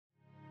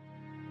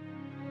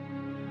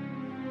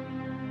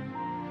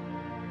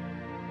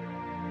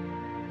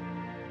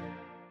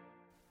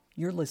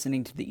You're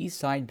listening to the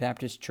Eastside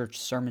Baptist Church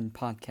Sermon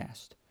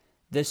Podcast.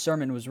 This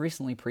sermon was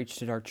recently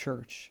preached at our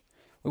church.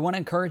 We want to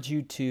encourage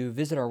you to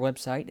visit our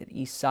website at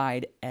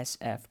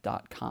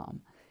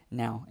eastsidesf.com.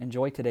 Now,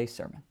 enjoy today's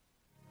sermon.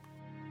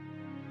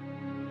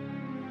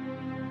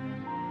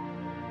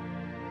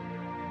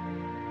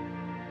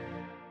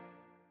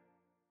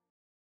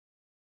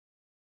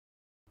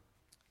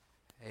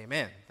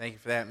 Amen. Thank you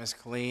for that, Miss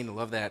Colleen. I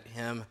love that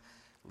hymn,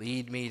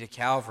 Lead Me to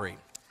Calvary.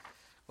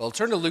 Well,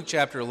 turn to Luke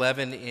chapter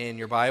 11 in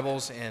your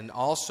Bibles and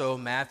also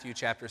Matthew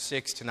chapter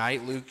 6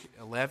 tonight. Luke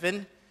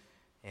 11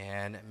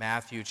 and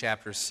Matthew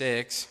chapter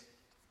 6.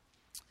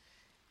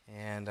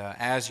 And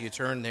as you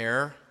turn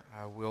there,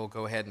 we'll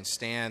go ahead and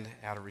stand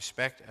out of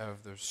respect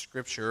of the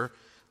Scripture.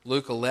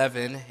 Luke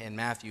 11 and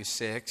Matthew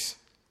 6.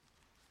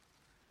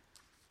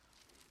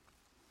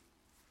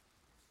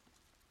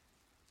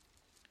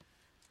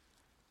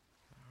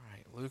 All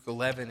right, Luke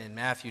 11 and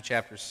Matthew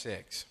chapter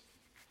 6.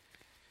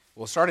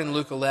 We'll start in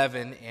Luke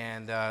 11,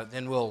 and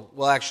then we'll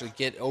actually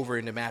get over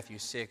into Matthew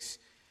 6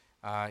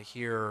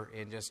 here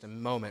in just a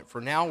moment.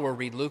 For now, we'll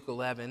read Luke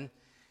 11.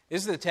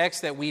 This is the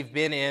text that we've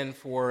been in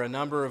for a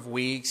number of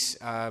weeks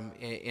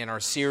in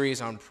our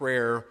series on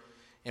prayer,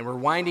 and we're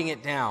winding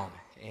it down.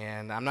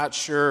 And I'm not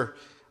sure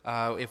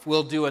if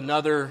we'll do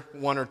another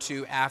one or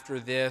two after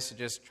this.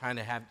 Just trying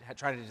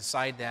to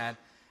decide that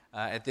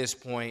at this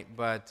point.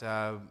 But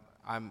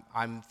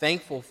I'm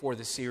thankful for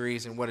the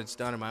series and what it's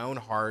done in my own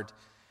heart.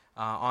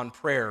 On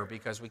prayer,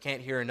 because we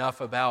can't hear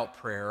enough about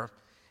prayer,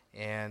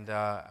 and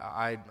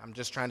I'm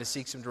just trying to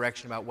seek some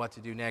direction about what to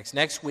do next.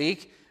 Next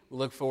week, we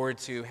look forward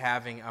to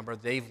having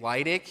Brother Dave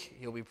Leidick.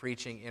 He'll be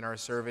preaching in our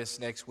service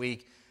next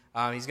week.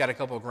 He's got a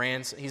couple of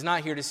grandsons. He's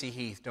not here to see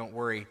Heath, don't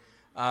worry.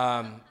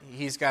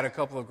 He's got a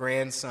couple of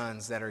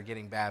grandsons that are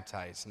getting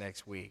baptized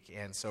next week,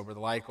 and so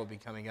Brother Leidick will be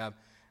coming up.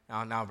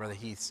 Now Brother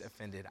Heath's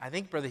offended. I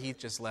think Brother Heath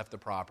just left the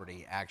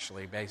property,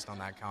 actually, based on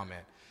that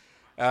comment.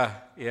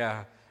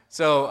 Yeah.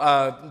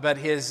 So, but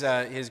his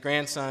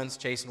grandsons,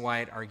 Chase and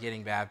White, are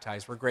getting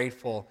baptized. We're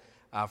grateful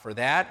for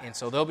that, and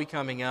so they'll be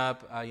coming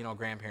up.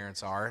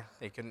 Grandparents are.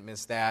 They couldn't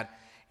miss that.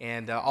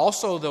 And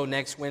also, though,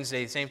 next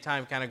Wednesday, at the same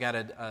time, kind of got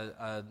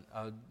a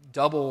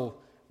double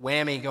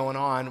whammy going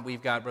on.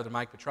 We've got Brother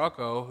Mike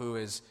Petrocco, who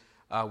is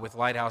with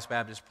Lighthouse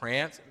Baptist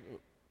Prance.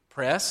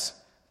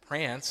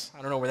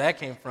 I don't know where that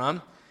came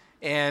from.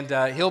 And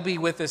he'll be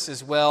with us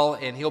as well,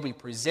 and he'll be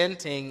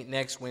presenting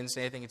next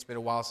Wednesday. I think it's been a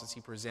while since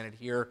he presented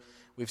here.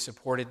 We've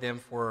supported them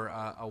for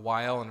a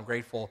while, and I'm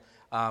grateful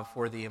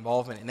for the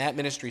involvement in that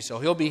ministry. So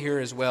he'll be here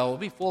as well. We'll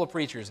be full of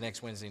preachers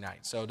next Wednesday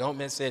night, so don't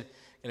miss it.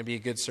 It's going to be a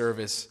good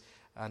service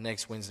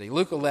next Wednesday.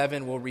 Luke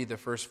 11, we'll read the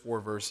first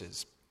 4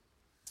 verses.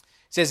 It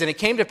says, "And it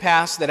came to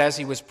pass that as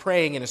he was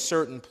praying in a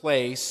certain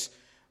place,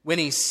 when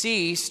he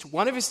ceased,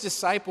 one of his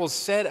disciples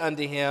said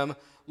unto him,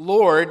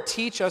 Lord,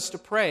 teach us to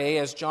pray,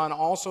 as John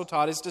also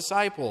taught his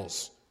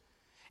disciples.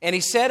 And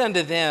he said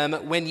unto them,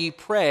 When ye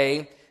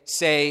pray,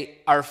 say,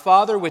 Our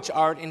Father which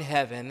art in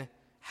heaven,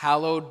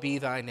 hallowed be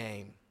thy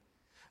name.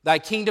 Thy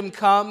kingdom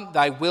come,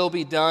 thy will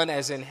be done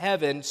as in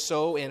heaven,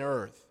 so in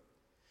earth.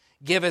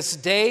 Give us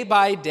day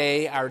by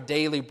day our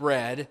daily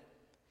bread,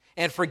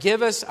 and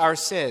forgive us our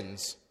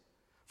sins,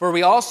 for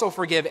we also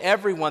forgive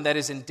everyone that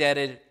is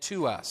indebted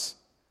to us.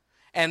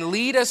 And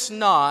lead us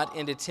not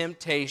into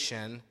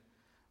temptation,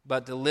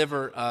 but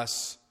deliver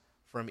us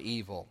from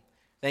evil."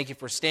 Thank you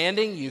for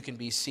standing. You can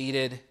be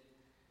seated.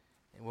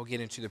 And we'll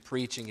get into the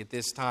preaching at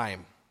this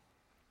time.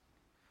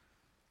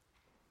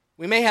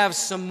 We may have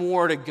some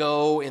more to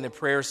go in the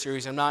prayer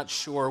series. I'm not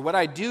sure. What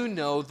I do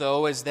know,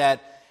 though, is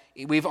that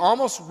we've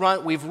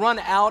run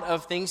out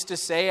of things to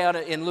say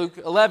in Luke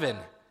 11.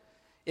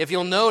 If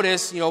you'll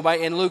notice,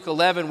 in Luke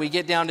 11, we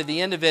get down to the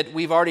end of it.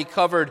 We've already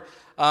covered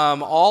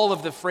all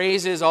of the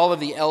phrases, all of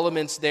the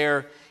elements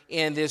there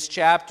in this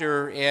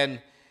chapter, and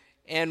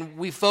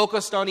we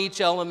focused on each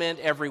element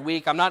every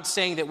week. I'm not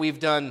saying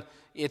that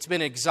it's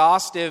been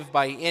exhaustive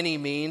by any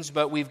means,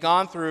 but we've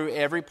gone through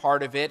every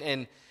part of it,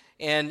 and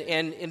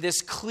in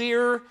this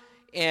clear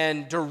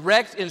and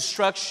direct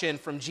instruction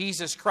from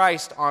Jesus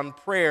Christ on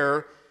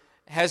prayer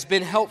has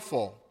been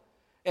helpful.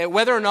 And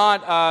whether or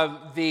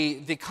not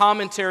the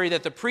commentary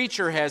that the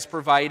preacher has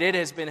provided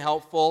has been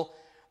helpful,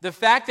 the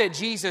fact that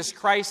Jesus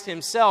Christ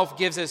himself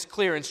gives us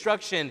clear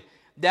instruction,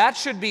 that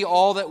should be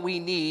all that we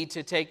need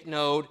to take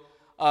note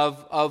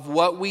of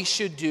what we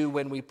should do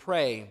when we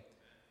pray.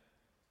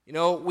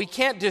 We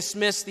can't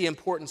dismiss the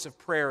importance of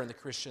prayer in the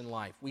Christian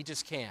life. We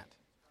just can't.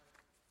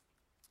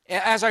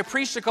 As I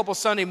preached a couple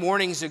Sunday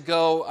mornings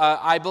ago,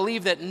 I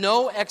believe that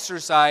no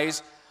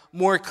exercise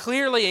more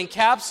clearly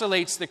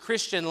encapsulates the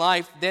Christian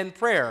life than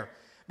prayer.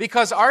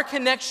 Because our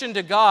connection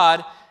to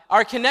God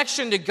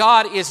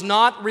is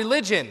not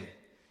religion.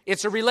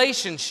 It's a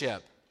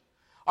relationship.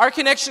 Our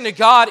connection to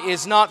God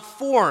is not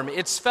form,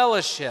 it's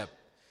fellowship.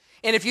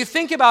 And if you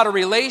think about a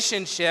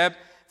relationship,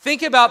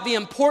 think about the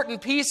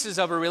important pieces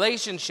of a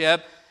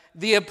relationship.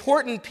 The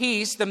important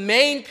piece, the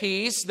main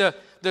piece, the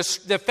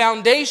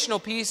foundational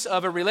piece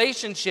of a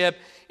relationship,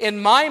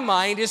 in my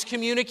mind, is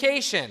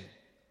communication.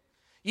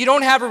 You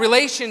don't have a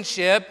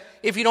relationship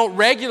if you don't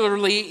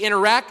regularly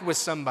interact with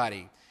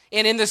somebody.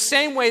 And in the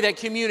same way that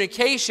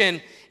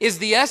communication is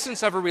the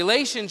essence of a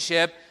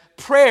relationship,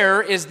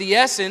 prayer is the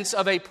essence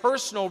of a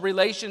personal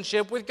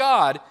relationship with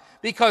God,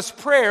 because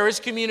prayer is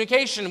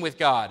communication with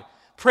God.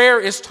 Prayer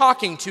is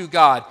talking to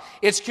God.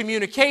 It's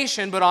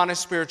communication, but on a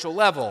spiritual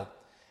level.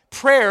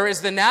 Prayer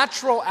is the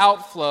natural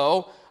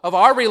outflow of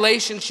our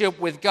relationship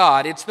with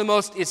God. It's the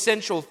most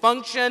essential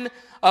function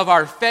of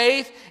our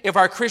faith. If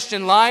our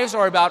Christian lives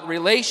are about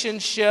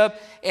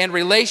relationship and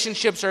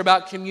relationships are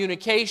about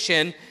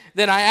communication,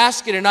 then I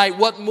ask you tonight,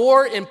 what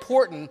more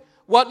important,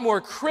 what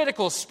more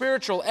critical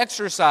spiritual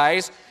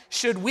exercise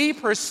should we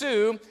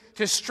pursue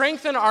to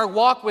strengthen our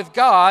walk with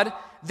God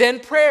than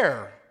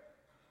prayer?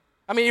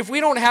 I mean, if we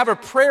don't have a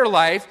prayer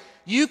life,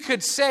 you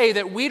could say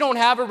that we don't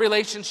have a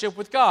relationship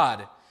with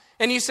God.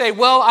 And you say,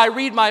 well, I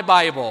read my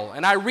Bible,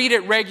 and I read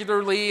it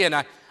regularly,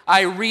 and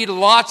I read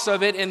lots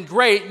of it, and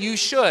great, you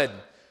should.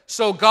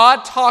 So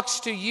God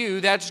talks to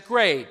you, that's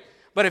great.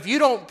 But if you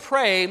don't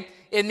pray,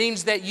 it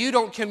means that you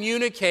don't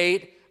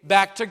communicate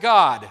back to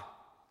God.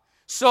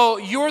 So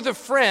you're the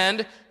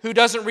friend who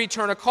doesn't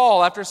return a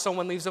call after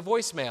someone leaves a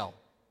voicemail.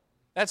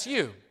 That's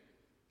you.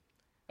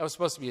 That was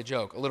supposed to be a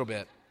joke, a little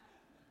bit.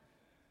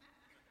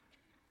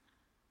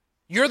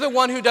 You're the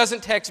one who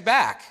doesn't text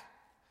back,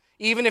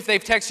 even if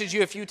they've texted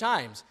you a few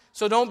times.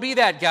 So don't be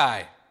that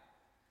guy.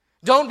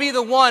 Don't be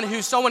the one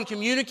who someone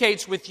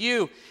communicates with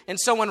you and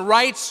someone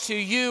writes to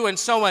you and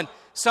someone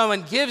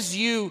gives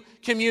you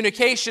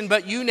communication,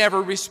 but you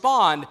never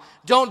respond.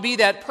 Don't be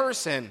that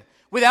person.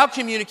 Without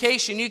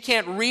communication, you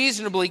can't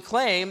reasonably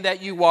claim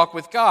that you walk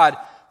with God.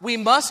 We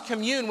must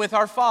commune with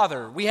our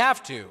Father. We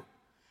have to.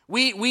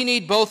 We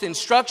need both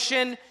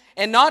instruction,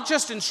 and not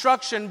just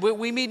instruction, but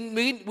we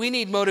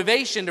need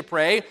motivation to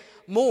pray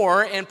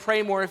more and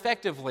pray more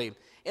effectively.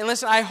 And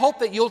listen, I hope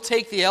that you'll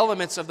take the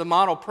elements of the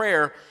model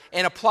prayer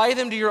and apply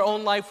them to your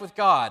own life with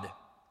God.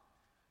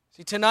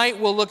 See, tonight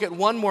we'll look at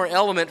one more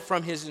element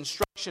from his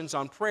instructions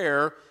on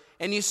prayer,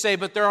 and you say,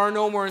 but there are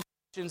no more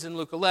instructions in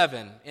Luke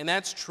 11. And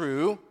that's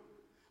true,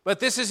 but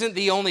this isn't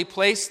the only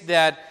place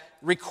that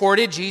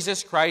recorded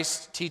Jesus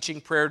Christ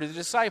teaching prayer to the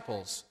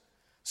disciples.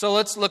 So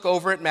let's look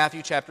over at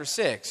Matthew chapter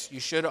 6. You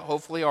should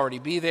hopefully already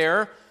be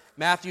there.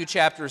 Matthew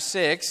chapter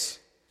 6.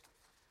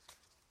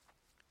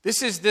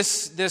 This is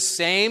this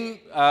same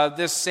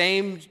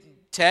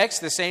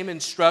text, the same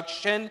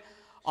instruction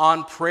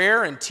on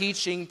prayer and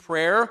teaching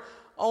prayer,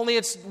 only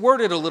it's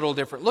worded a little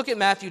different. Look at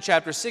Matthew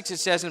chapter 6. It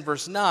says in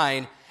verse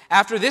 9,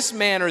 "After this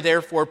manner,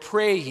 therefore,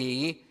 pray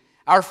ye,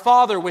 Our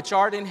Father which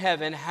art in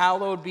heaven,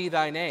 hallowed be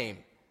thy name.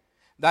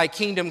 Thy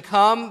kingdom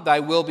come, thy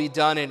will be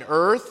done in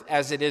earth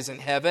as it is in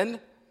heaven.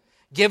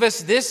 Give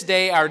us this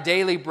day our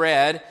daily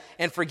bread,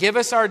 and forgive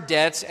us our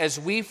debts as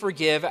we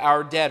forgive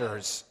our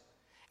debtors.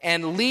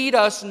 And lead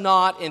us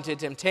not into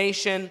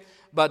temptation,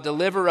 but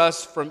deliver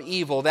us from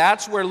evil."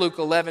 That's where Luke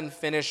 11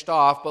 finished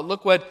off. But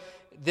look what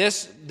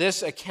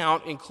this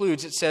account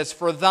includes. It says,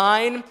 "For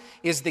thine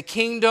is the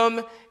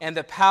kingdom and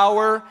the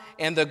power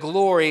and the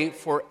glory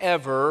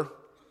forever.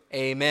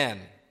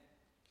 Amen."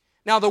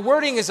 Now, the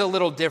wording is a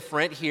little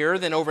different here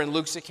than over in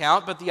Luke's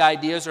account, but the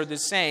ideas are the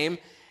same.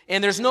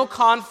 And there's no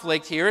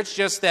conflict here. It's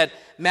just that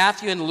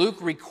Matthew and Luke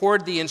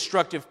record the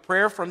instructive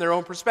prayer from their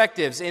own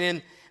perspectives and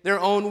in their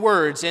own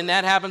words. And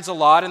that happens a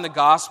lot in the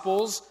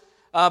Gospels.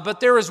 But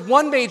there is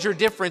one major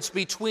difference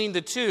between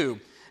the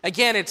two.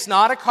 Again, it's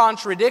not a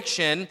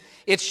contradiction.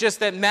 It's just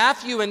that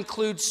Matthew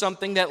includes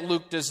something that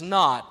Luke does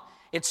not.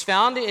 It's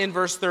found in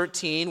verse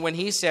 13 when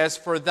he says,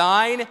 "For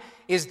thine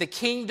is the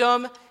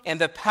kingdom and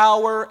the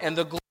power and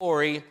the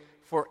glory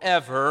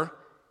forever.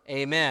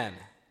 Amen."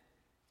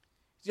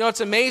 You know,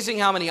 it's amazing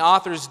how many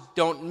authors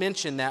don't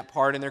mention that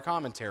part in their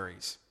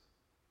commentaries.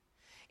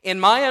 In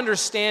my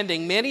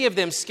understanding, many of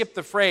them skip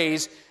the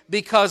phrase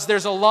because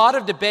there's a lot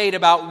of debate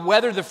about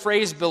whether the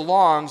phrase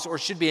belongs or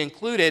should be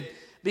included.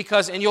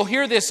 Because, and you'll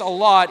hear this a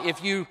lot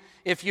if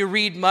you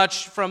read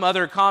much from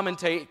other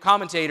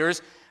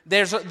commentators,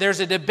 there's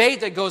a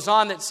debate that goes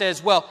on that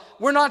says, well,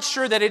 we're not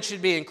sure that it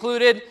should be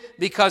included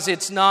because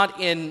it's not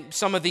in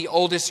some of the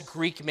oldest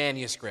Greek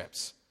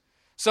manuscripts.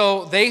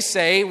 So they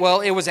say, well,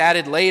 it was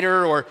added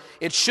later, or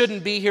it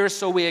shouldn't be here,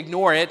 so we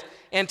ignore it.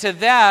 And to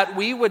that,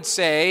 we would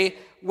say,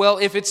 well,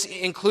 if it's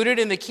included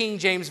in the King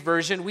James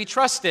Version, we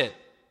trust it.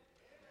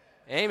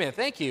 Amen.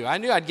 Thank you. I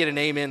knew I'd get an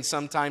amen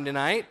sometime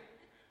tonight.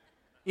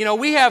 You know,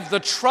 we have the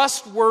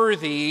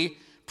trustworthy,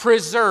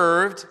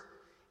 preserved,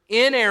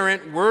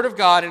 inerrant Word of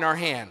God in our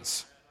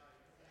hands.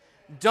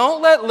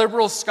 Don't let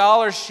liberal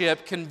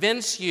scholarship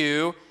convince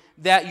you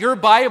that your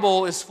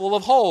Bible is full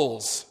of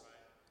holes.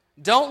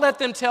 Don't let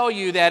them tell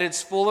you that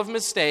it's full of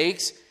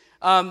mistakes.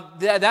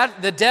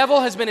 The devil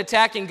has been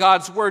attacking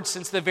God's Word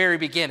since the very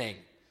beginning.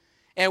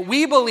 And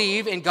we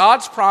believe in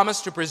God's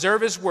promise to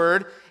preserve His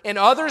Word, and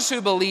others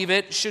who believe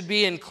it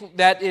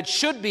that it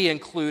should be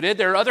included.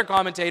 There are other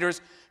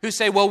commentators who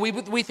say, well,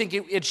 we think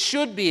it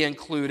should be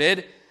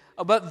included,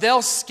 but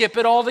they'll skip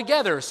it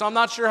altogether. So I'm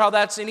not sure how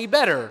that's any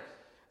better.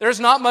 There's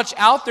not much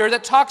out there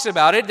that talks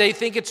about it. They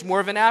think it's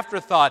more of an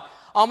afterthought.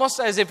 almost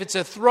as if it's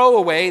a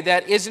throwaway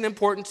that isn't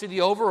important to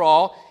the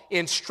overall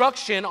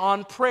instruction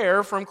on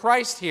prayer from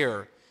Christ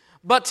here.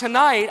 But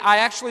tonight, I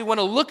actually want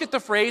to look at the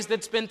phrase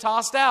that's been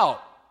tossed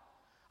out.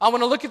 I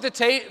want to look at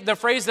the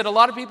phrase that a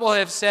lot of people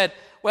have said,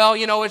 well,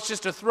 it's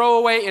just a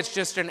throwaway, it's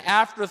just an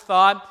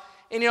afterthought.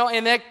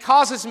 And that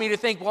causes me to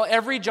think, well,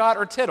 every jot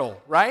or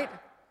tittle, right?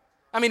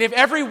 I mean, if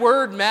every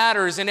word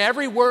matters and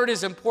every word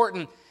is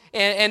important,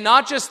 and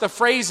not just the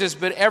phrases,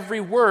 but every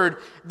word,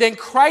 then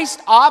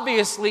Christ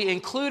obviously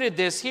included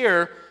this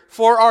here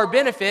for our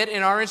benefit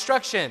and our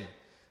instruction.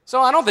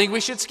 So I don't think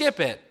we should skip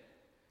it.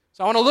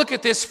 So I want to look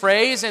at this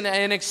phrase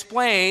and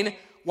explain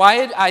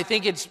why I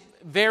think it's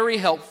very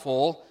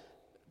helpful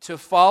to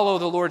follow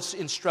the Lord's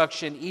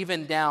instruction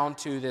even down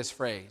to this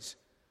phrase.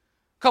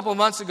 A couple of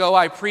months ago,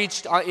 I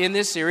preached in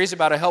this series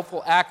about a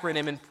helpful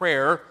acronym in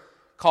prayer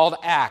called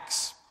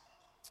ACTS.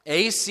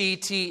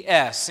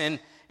 A-C-T-S.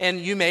 And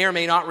you may or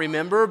may not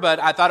remember, but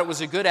I thought it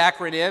was a good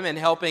acronym in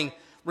helping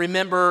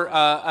remember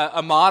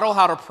a model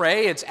how to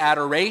pray. It's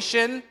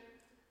adoration,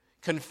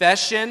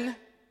 confession,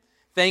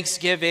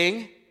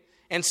 thanksgiving,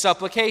 and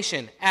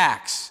supplication.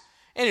 ACTS.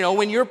 And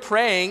when you're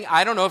praying,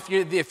 I don't know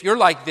if you're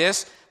like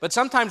this, but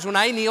sometimes when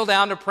I kneel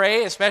down to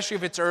pray, especially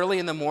if it's early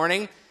in the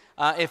morning,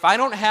 if I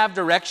don't have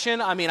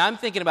direction, I'm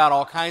thinking about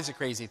all kinds of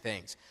crazy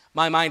things.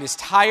 My mind is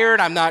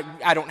tired.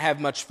 I don't have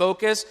much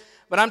focus.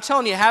 But I'm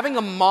telling you, having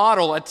a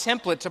model, a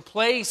template to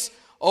place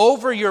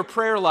over your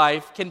prayer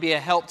life can be a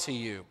help to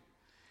you.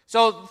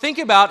 So think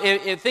about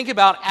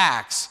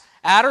ACTS: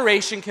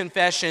 adoration,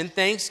 confession,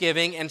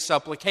 thanksgiving, and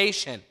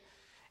supplication.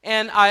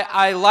 And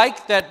I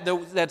like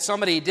that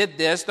somebody did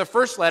this. The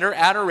first letter,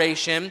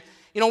 adoration.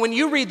 When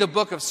you read the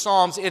book of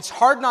Psalms, it's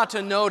hard not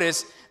to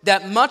notice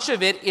that much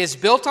of it is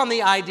built on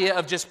the idea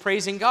of just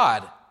praising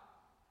God.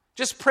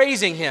 Just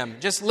praising Him,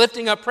 just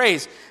lifting up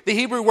praise. The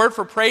Hebrew word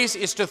for praise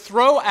is to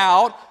throw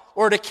out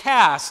or to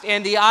cast.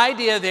 And the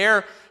idea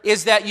there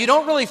is that you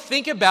don't really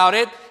think about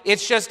it.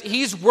 It's just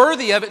He's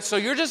worthy of it, so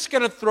you're just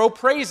going to throw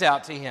praise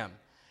out to Him.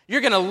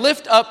 You're going to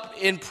lift up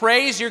in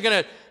praise. You're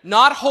going to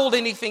not hold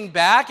anything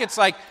back. It's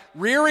like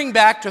rearing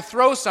back to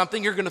throw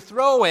something. You're going to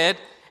throw it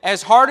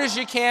as hard as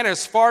you can,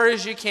 as far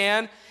as you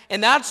can.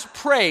 And that's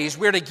praise.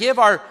 We're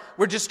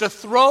just to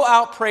throw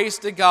out praise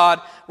to God.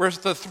 We're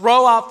to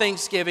throw out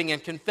thanksgiving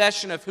and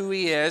confession of who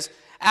He is.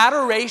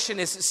 Adoration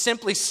is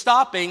simply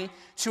stopping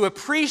to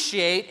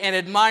appreciate and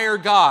admire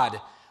God,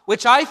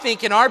 which I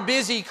think in our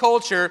busy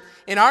culture,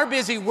 in our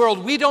busy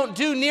world, we don't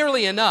do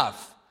nearly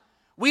enough.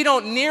 We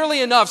don't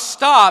nearly enough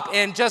stop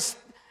and just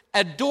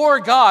adore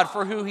God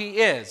for who He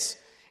is.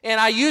 And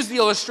I used the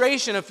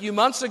illustration a few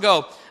months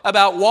ago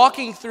about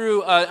walking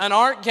through an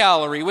art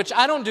gallery, which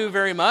I don't do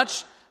very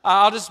much.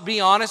 I'll just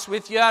be honest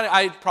with you.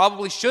 I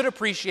probably should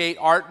appreciate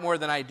art more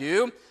than I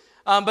do.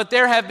 But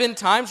there have been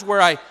times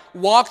where I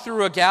walk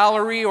through a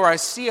gallery or I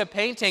see a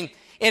painting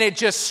and it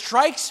just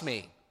strikes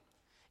me.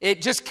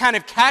 It just kind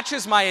of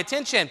catches my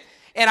attention.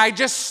 And I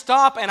just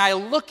stop and I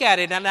look at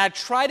it and I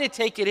try to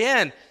take it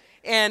in.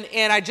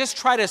 And I just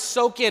try to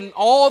soak in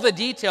all the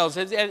details.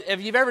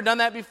 Have you ever done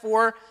that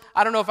before?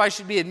 I don't know if I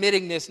should be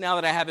admitting this now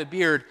that I have a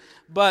beard.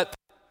 But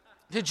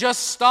to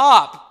just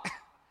stop.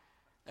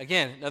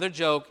 Again, another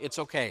joke. It's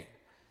okay.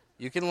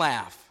 You can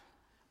laugh.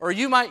 Or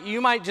you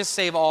might just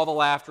save all the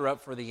laughter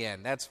up for the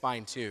end. That's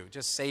fine too.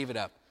 Just save it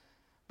up.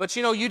 But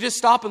you just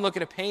stop and look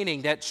at a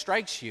painting that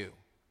strikes you.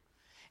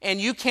 And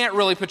you can't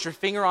really put your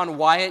finger on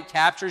why it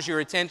captures your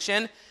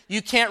attention.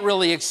 You can't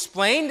really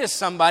explain to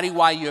somebody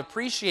why you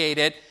appreciate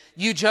it.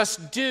 You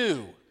just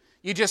do.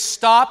 You just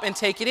stop and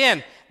take it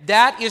in.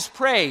 That is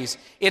praise.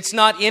 It's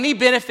not any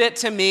benefit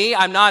to me.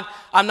 I'm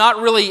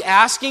not really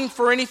asking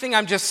for anything.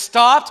 I'm just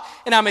stopped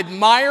and I'm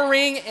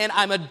admiring and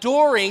I'm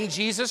adoring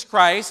Jesus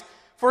Christ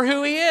for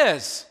who He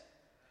is.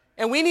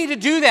 And we need to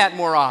do that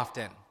more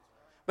often.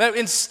 But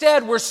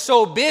instead, we're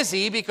so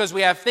busy because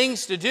we have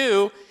things to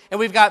do and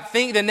we've got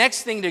the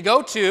next thing to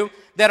go to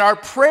that our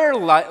prayer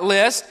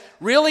list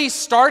really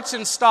starts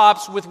and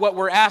stops with what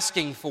we're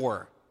asking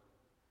for.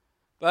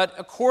 But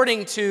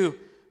according to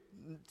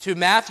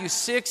Matthew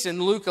 6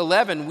 and Luke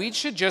 11, we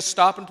should just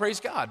stop and praise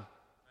God.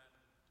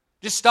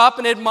 Just stop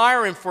and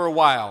admire Him for a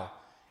while.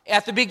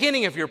 At the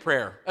beginning of your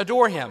prayer,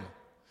 adore Him.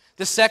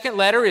 The second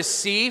letter is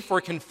C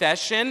for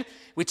confession.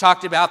 We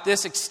talked about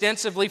this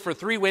extensively for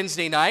 3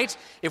 Wednesday nights.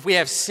 If we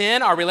have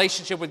sin, our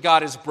relationship with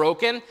God is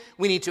broken.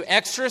 We need to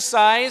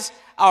exercise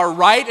our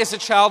right as a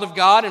child of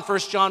God in 1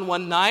 John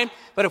 1:9.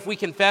 But if we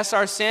confess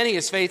our sin, He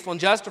is faithful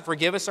and just to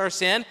forgive us our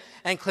sin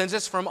and cleanse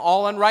us from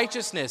all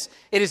unrighteousness.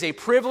 It is a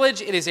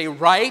privilege, it is a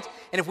right,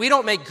 and if we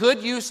don't make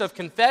good use of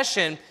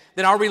confession,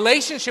 then our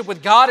relationship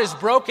with God is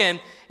broken,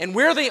 and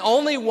we're the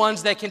only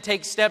ones that can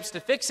take steps to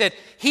fix it.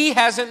 He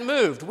hasn't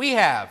moved, we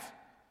have.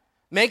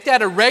 Make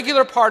that a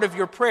regular part of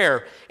your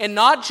prayer, and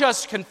not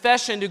just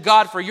confession to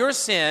God for your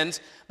sins,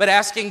 but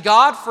asking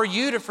God for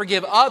you to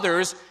forgive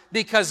others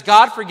because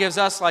God forgives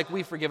us like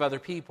we forgive other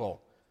people.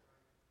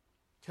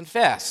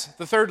 Confess,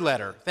 the third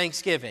letter,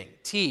 thanksgiving,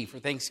 T for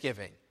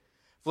thanksgiving.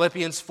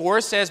 Philippians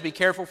 4 says, be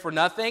careful for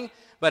nothing,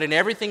 but in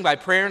everything by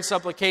prayer and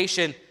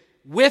supplication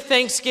with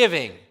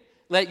thanksgiving,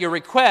 let your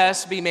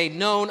requests be made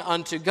known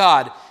unto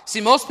God.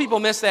 See, most people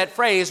miss that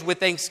phrase, with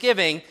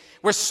thanksgiving.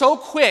 We're so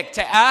quick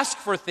to ask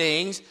for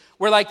things.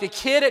 We're like the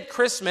kid at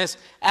Christmas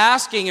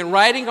asking and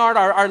writing out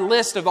our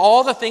list of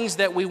all the things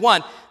that we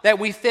want, that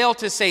we fail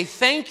to say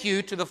thank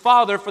you to the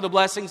Father for the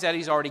blessings that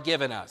He's already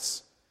given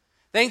us.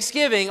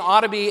 Thanksgiving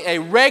ought to be a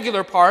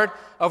regular part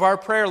of our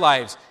prayer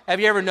lives.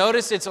 Have you ever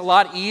noticed it's a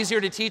lot easier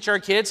to teach our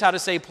kids how to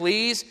say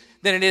please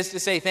than it is to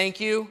say thank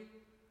you?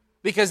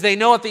 Because they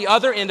know at the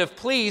other end of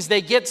please,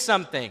 they get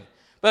something.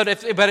 But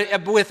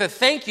with a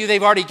thank you,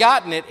 they've already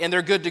gotten it and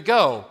they're good to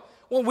go.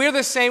 Well, we're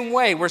the same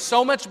way. We're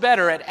so much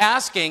better at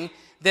asking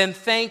than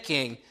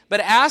thanking. But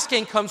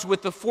asking comes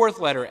with the fourth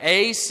letter,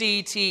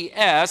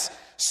 A-C-T-S,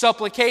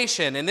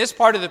 supplication. And this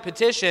part of the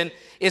petition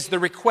is the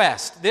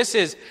request. This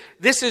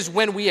is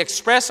when we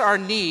express our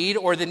need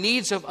or the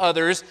needs of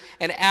others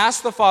and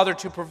ask the Father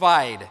to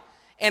provide.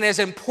 And as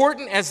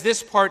important as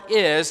this part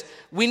is,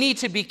 we need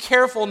to be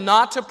careful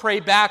not to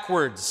pray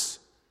backwards.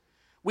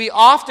 We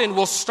often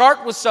will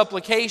start with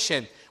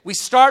supplication. We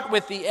start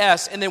with the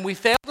S, and then we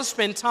fail to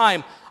spend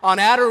time on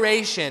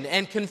adoration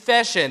and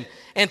confession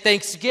and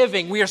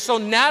thanksgiving. We are so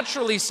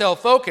naturally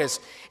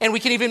self-focused, and we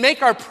can even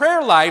make our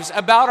prayer lives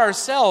about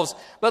ourselves.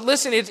 But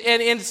listen,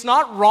 it's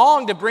not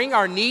wrong to bring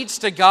our needs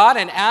to God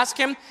and ask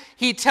Him.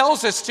 He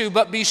tells us to,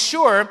 but be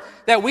sure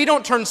that we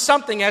don't turn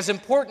something as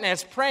important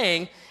as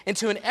praying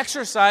into an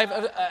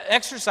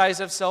exercise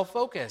of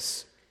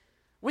self-focus.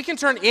 We can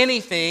turn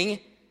anything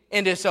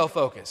into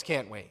self-focus,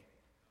 can't we?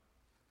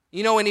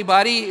 You know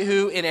anybody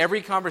who in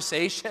every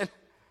conversation,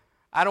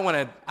 I don't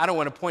want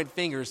to point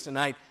fingers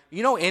tonight.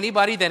 You know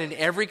anybody that in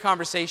every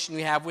conversation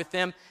you have with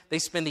them, they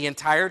spend the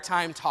entire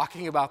time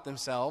talking about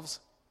themselves?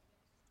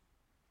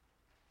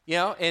 You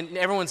know, and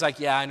everyone's like,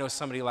 yeah, I know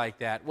somebody like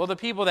that. Well, the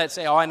people that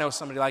say, oh, I know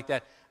somebody like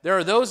that, there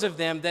are those of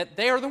them that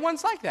they are the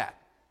ones like that.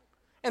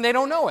 And they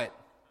don't know it.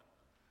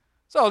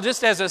 So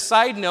just as a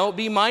side note,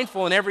 be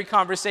mindful in every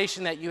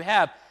conversation that you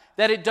have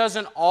that it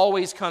doesn't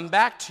always come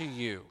back to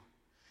you.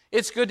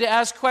 It's good to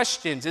ask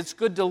questions. It's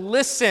good to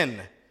listen.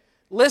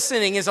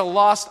 Listening is a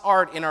lost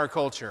art in our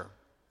culture.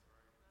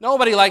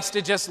 Nobody likes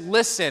to just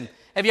listen.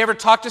 Have you ever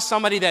talked to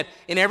somebody that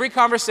in every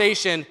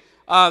conversation,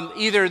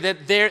 either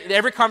that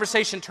every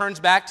conversation turns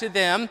back to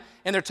them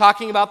and they're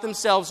talking about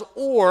themselves,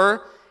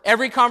 or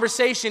every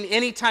conversation,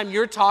 anytime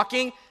you're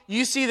talking,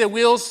 you see the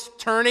wheels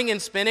turning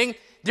and spinning.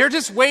 They're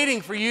just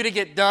waiting for you to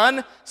get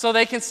done so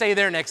they can say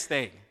their next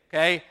thing,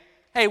 okay?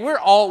 Hey,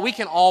 we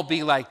can all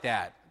be like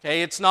that.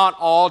 Okay, it's not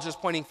all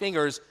just pointing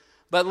fingers,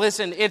 but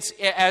listen, it's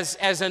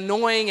as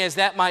annoying as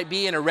that might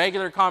be in a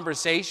regular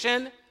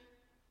conversation.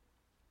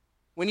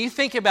 When you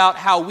think about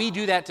how we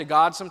do that to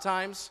God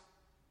sometimes,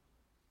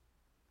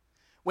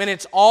 when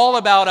it's all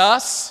about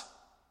us,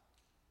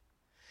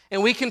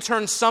 and we can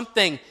turn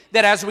something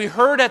that, as we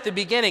heard at the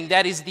beginning,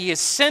 that is the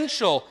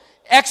essential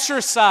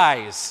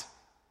exercise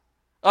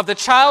of the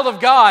child of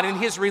God and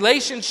his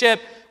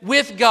relationship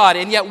with God,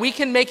 and yet we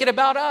can make it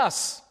about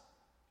us.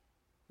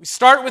 We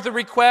start with the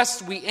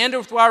requests, we end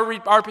with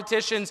our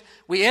petitions,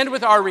 we end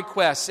with our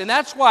requests. And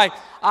that's why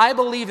I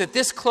believe that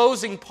this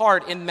closing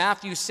part in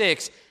Matthew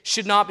 6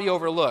 should not be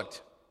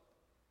overlooked.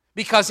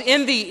 Because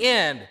in the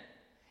end,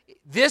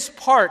 this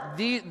part,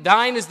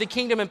 thine is the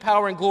kingdom and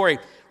power and glory,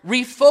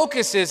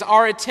 refocuses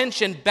our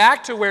attention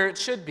back to where it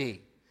should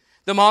be.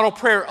 The model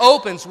prayer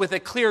opens with a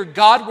clear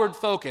Godward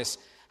focus.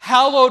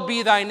 Hallowed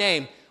be thy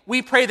name.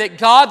 We pray that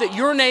God, that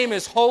your name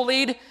is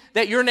holied,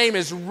 that your name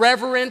is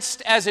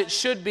reverenced as it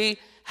should be.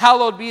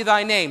 Hallowed be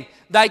thy name.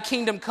 Thy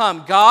kingdom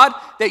come. God,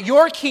 that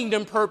your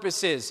kingdom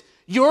purposes,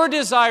 your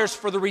desires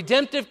for the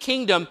redemptive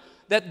kingdom,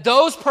 that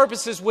those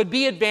purposes would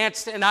be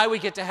advanced and I would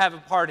get to have a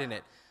part in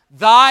it.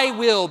 Thy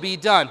will be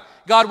done.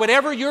 God,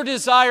 whatever your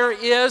desire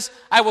is,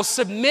 I will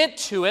submit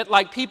to it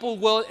like people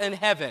will in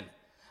heaven.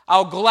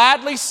 I'll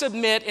gladly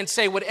submit and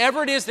say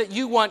whatever it is that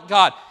you want,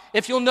 God.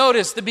 If you'll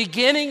notice, the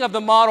beginning of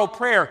the model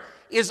prayer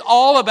is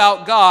all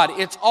about God.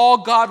 It's all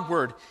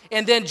Godward.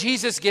 And then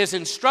Jesus gives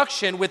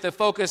instruction with the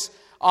focus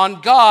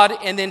on God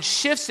and then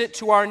shifts it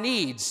to our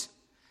needs.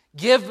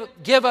 Give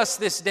us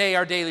this day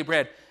our daily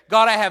bread.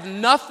 God, I have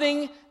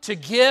nothing to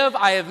give.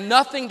 I have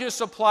nothing to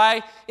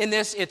supply in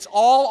this. It's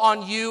all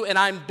on you, and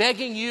I'm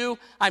begging you.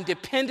 I'm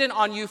dependent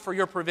on you for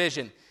your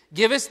provision.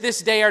 Give us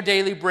this day our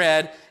daily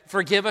bread.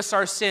 Forgive us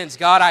our sins.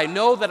 God, I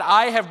know that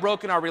I have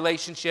broken our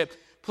relationship.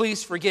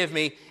 Please forgive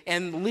me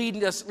and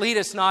lead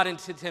us not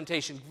into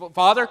temptation.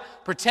 Father,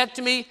 protect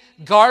me,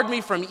 guard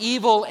me from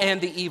evil and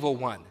the evil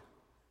one.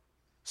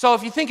 So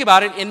if you think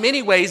about it, in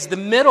many ways, the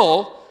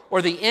middle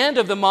or the end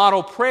of the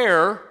model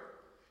prayer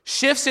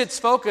shifts its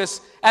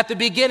focus at the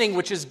beginning,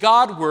 which is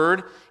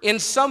Godward. In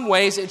some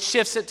ways, it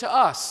shifts it to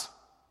us.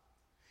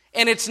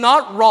 And it's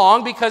not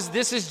wrong because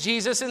this is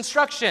Jesus'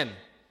 instruction.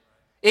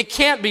 It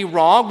can't be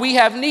wrong. We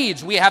have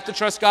needs. We have to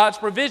trust God's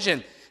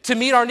provision to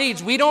meet our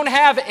needs. We don't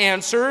have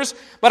answers,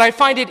 but I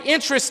find it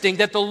interesting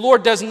that the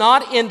Lord does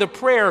not end the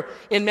prayer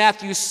in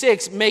Matthew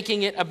 6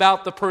 making it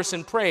about the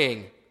person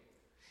praying.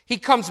 He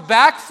comes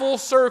back full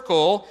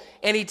circle,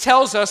 and he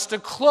tells us to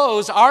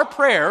close our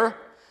prayer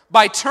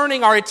by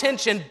turning our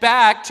attention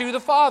back to the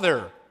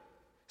Father.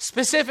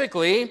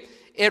 Specifically,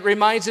 it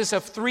reminds us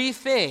of three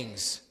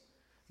things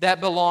that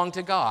belong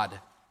to God.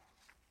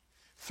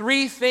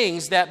 Three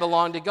things that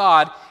belong to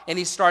God, and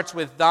he starts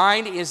with,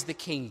 thine is the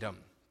kingdom.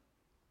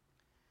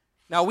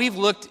 Now we've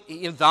looked,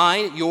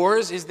 thine,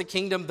 yours is the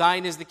kingdom,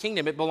 thine is the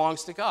kingdom. It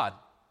belongs to God.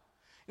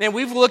 And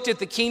we've looked at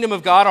the kingdom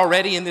of God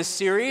already in this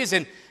series,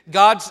 and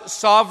God's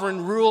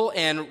sovereign rule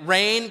and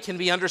reign can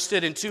be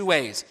understood in two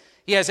ways.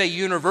 He has a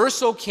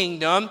universal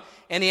kingdom,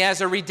 and he has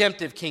a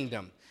redemptive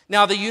kingdom.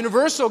 Now, the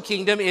universal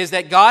kingdom is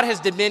that God has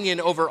dominion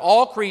over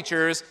all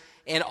creatures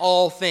and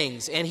all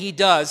things, and he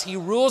does. He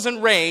rules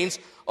and reigns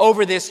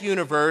over this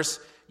universe.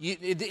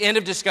 The end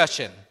of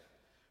discussion.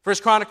 1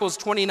 Chronicles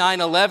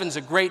 29:11 is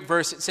a great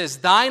verse. It says,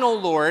 thine, O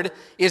Lord,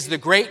 is the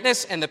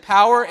greatness and the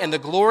power and the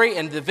glory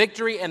and the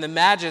victory and the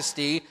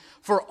majesty,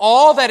 for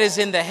all that is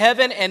in the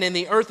heaven and in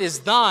the earth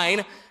is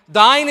thine.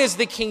 Thine is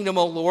the kingdom,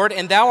 O Lord,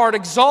 and thou art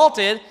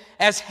exalted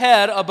as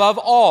head above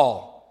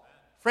all.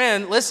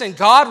 Friend, listen,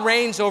 God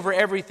reigns over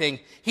everything.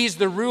 He's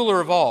the ruler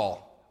of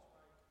all.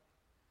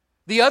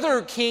 The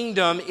other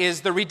kingdom is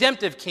the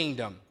redemptive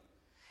kingdom.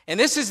 And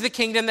this is the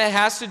kingdom that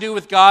has to do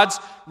with God's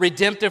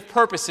redemptive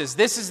purposes.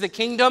 This is the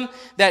kingdom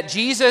that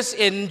Jesus,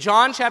 in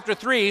John chapter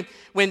 3,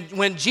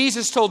 when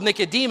Jesus told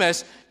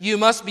Nicodemus, you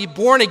must be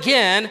born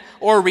again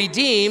or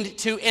redeemed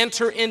to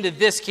enter into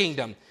this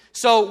kingdom.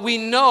 So we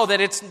know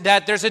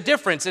that there's a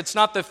difference. It's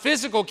not the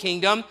physical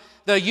kingdom,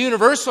 the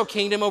universal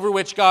kingdom over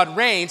which God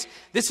reigns.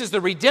 This is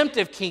the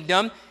redemptive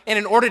kingdom. And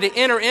in order to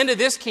enter into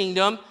this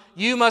kingdom,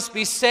 you must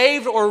be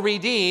saved or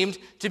redeemed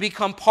to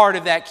become part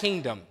of that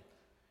kingdom.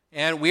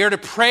 And we are to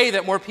pray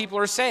that more people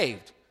are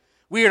saved.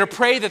 We are to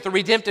pray that the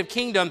redemptive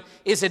kingdom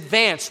is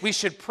advanced. We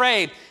should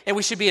pray and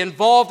we should be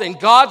involved in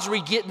God's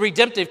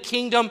redemptive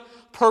kingdom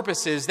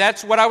purposes.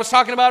 That's what I was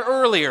talking about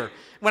earlier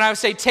when I would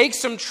say take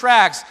some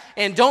tracts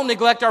and don't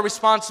neglect our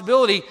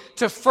responsibility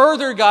to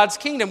further God's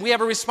kingdom. We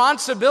have a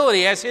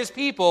responsibility as his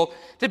people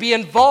to be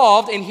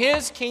involved in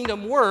his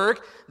kingdom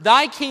work.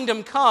 Thy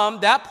kingdom come,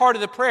 that part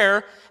of the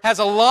prayer has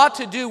a lot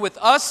to do with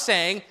us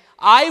saying,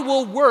 I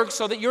will work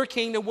so that your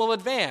kingdom will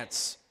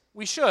advance.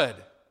 We should.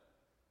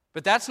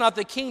 But that's not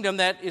the kingdom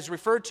that is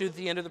referred to at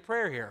the end of the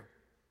prayer here.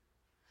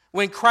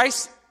 When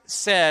Christ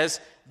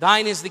says,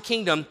 thine is the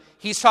kingdom,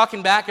 he's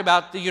talking back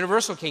about the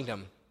universal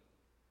kingdom.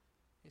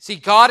 See,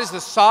 God is the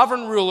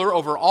sovereign ruler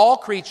over all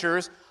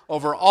creatures,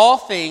 over all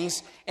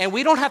things, and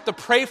we don't have to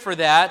pray for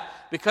that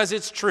because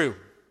it's true.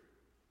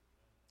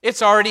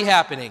 It's already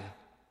happening.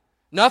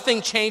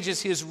 Nothing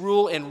changes his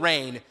rule and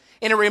reign.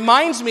 And it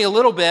reminds me a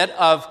little bit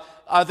of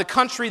the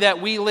country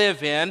that we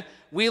live in.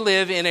 We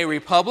live in a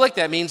republic.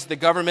 That means the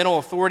governmental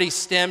authority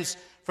stems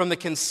from the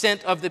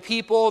consent of the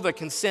people, the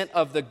consent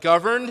of the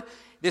governed.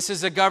 This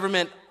is a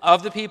government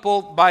of the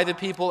people, by the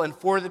people, and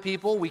for the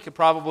people. We could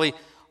probably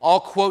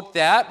all quote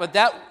that.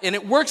 And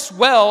it works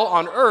well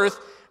on earth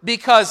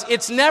because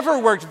it's never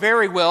worked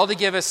very well to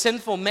give a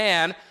sinful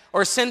man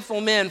or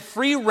sinful men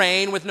free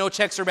reign with no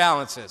checks or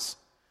balances.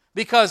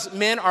 Because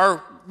men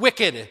are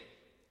wicked.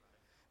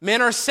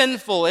 Men are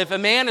sinful. If a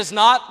man is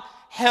not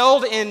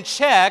held in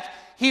check,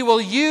 he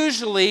will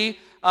usually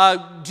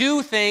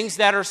do things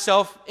that are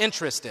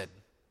self-interested.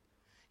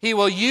 He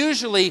will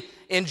usually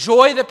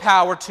enjoy the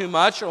power too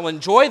much, or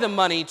enjoy the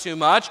money too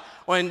much,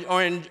 or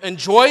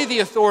enjoy the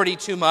authority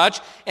too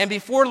much, and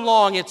before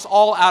long it's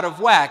all out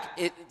of whack.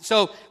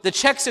 So the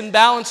checks and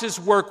balances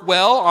work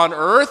well on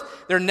earth.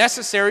 They're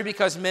necessary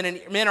because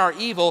men are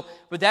evil,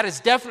 but that is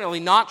definitely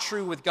not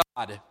true with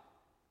God.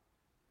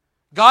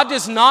 God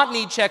does not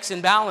need checks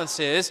and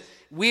balances.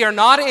 We are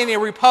not in a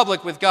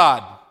republic with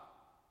God.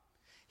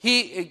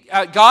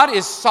 God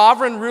is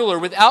sovereign ruler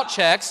without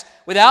checks,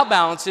 without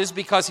balances,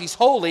 because he's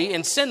holy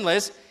and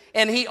sinless,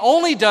 and he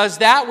only does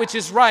that which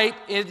is right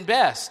and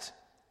best.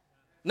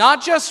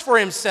 Not just for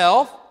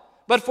himself,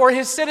 but for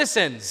his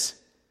citizens.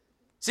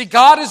 See,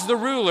 God is the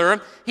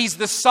ruler. He's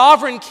the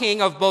sovereign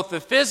king of both the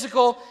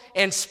physical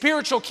and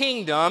spiritual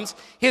kingdoms.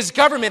 His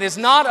government is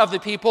not of the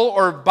people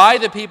or by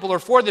the people or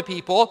for the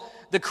people.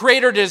 The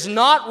Creator does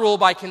not rule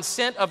by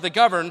consent of the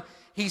governed.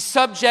 His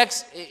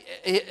subjects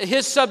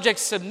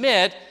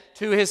submit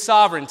to his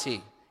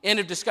sovereignty. End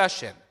of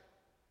discussion.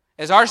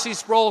 As R.C.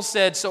 Sproul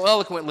said so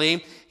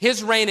eloquently,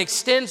 his reign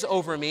extends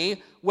over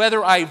me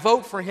whether I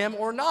vote for him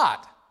or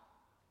not.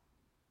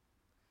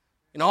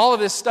 And all of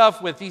this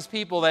stuff with these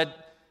people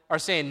that are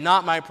saying,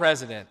 not my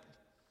president.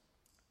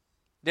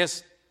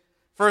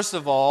 First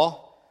of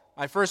all,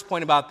 my first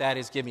point about that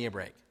is give me a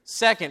break.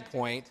 Second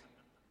point,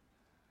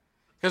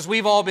 because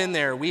we've all been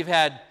there. We've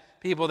had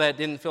people that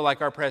didn't feel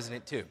like our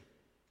president too.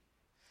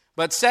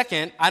 But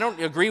second, I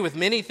don't agree with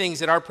many things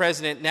that our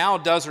president now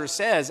does or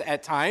says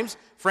at times,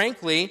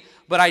 frankly,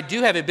 but I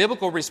do have a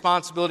biblical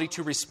responsibility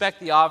to respect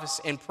the office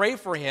and pray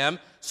for him,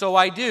 so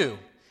I do.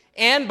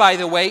 And by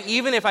the way,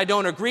 even if I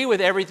don't agree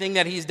with everything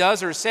that he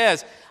does or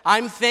says,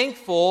 I'm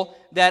thankful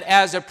that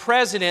as a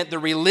president, the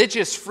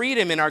religious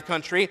freedom in our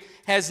country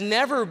has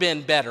never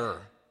been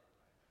better.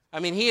 I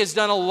mean, he has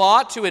done a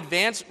lot to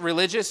advance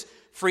religious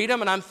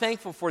freedom, and I'm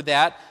thankful for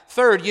that.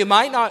 Third, you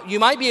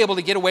might be able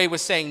to get away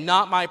with saying,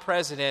 not my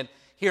president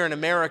here in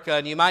America,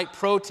 and you might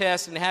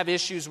protest and have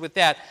issues with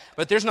that,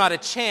 but there's not a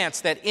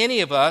chance that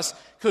any of us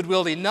could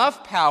wield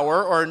enough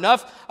power or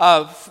enough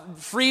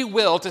free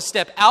will to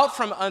step out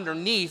from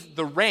underneath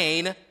the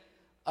reign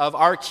of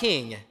our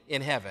King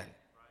in heaven.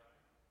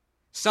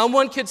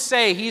 Someone could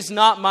say, he's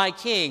not my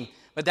king,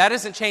 but that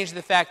doesn't change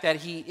the fact that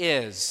he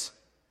is.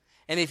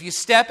 And if you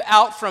step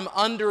out from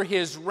under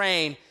his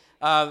reign,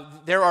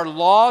 there are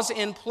laws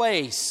in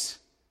place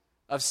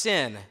of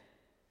sin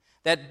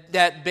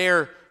that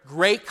bear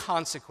great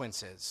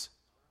consequences.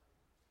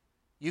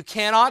 You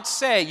cannot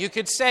say, you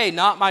could say,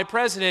 not my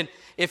president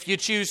if you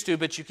choose to,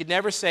 but you could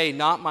never say,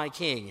 not my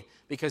king,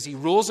 because he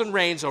rules and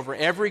reigns over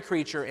every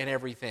creature and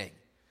everything.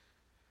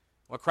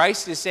 What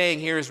Christ is saying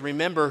here is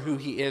remember who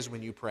he is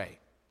when you pray.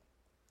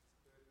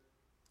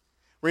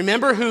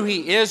 Remember who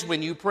he is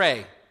when you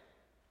pray.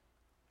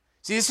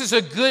 See, this is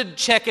a good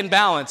check and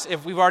balance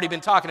if we've already been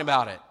talking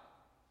about it.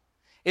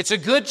 It's a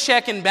good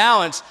check and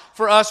balance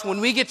for us when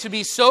we get to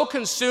be so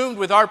consumed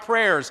with our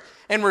prayers,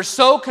 and we're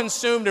so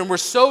consumed and we're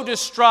so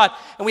distraught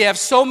and we have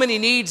so many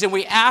needs and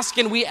we ask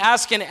and we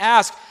ask and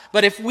ask.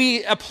 But if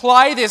we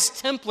apply this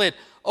template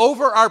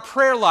over our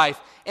prayer life,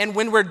 and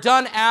when we're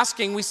done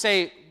asking, we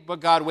say,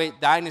 but God,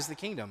 wait, thine is the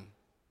kingdom.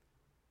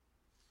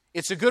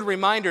 It's a good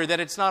reminder that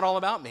it's not all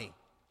about me.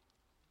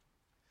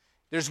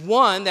 There's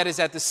one that is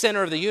at the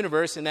center of the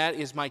universe, and that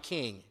is my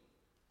King.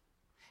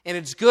 And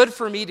it's good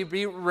for me to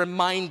be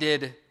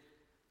reminded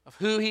of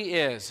who he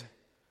is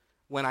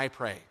when I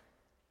pray.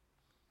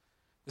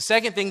 The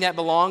second thing that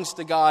belongs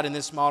to God in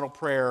this model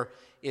prayer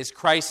is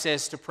Christ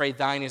says to pray,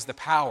 thine is the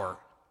power.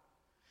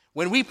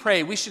 When we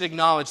pray, we should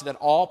acknowledge that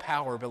all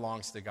power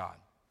belongs to God.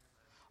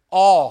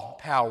 All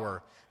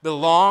power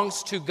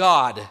belongs to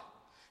God.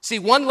 See,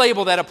 one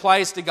label that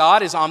applies to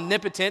God is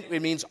omnipotent.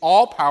 It means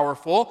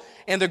all-powerful.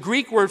 And the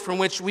Greek word from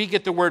which we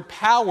get the word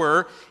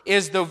power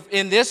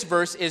in this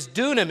verse is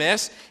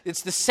dunamis.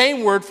 It's the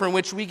same word from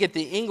which we get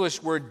the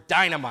English word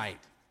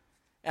dynamite.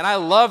 And I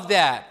love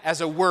that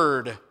as a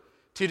word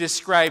to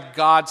describe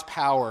God's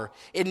power.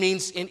 It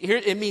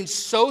means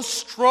so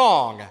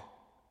strong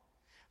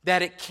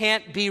that it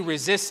can't be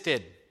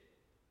resisted.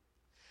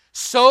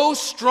 So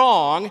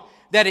strong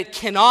that it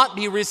cannot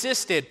be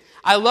resisted.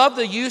 I love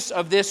the use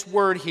of this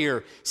word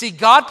here. See,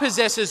 God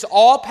possesses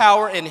all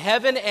power in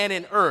heaven and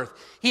in earth.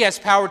 He has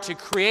power to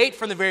create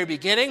from the very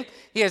beginning.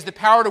 He has the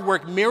power to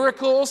work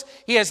miracles.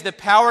 He has the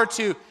power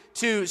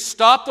to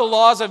stop the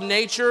laws of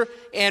nature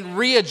and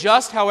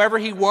readjust however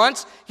he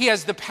wants. He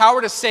has the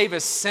power to save a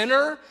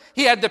sinner.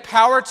 He had the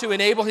power to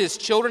enable his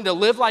children to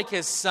live like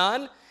his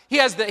son. He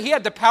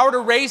had the power to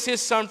raise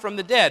his son from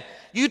the dead.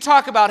 You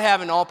talk about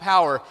having all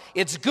power.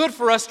 It's good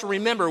for us to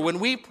remember when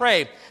we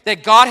pray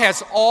that God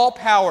has all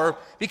power,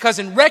 because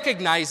in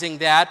recognizing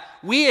that,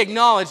 we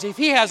acknowledge if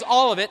he has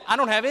all of it, I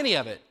don't have any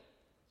of it.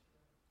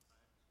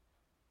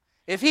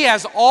 If he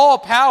has all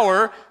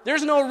power,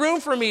 there's no room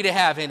for me to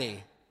have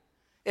any.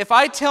 If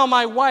I tell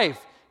my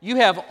wife, you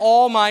have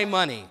all my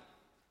money.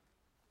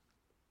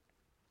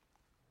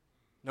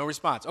 No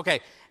response.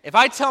 Okay, if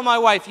I tell my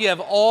wife, you have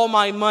all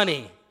my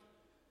money,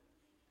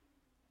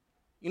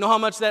 you know how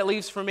much that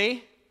leaves for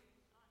me?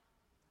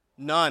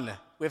 None.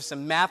 We have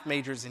some math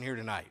majors in here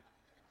tonight.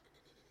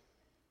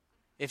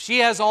 If she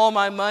has all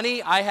my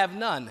money, I have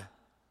none.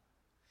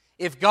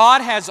 If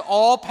God has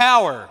all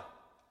power,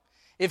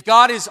 if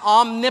God is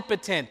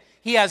omnipotent,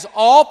 he has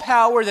all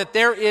power that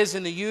there is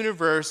in the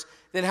universe,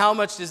 then how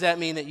much does that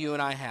mean that you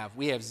and I have?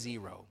 We have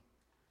zero.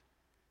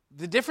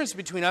 The difference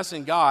between us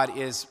and God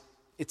is,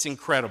 it's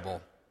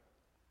incredible.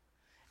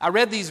 I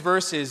read these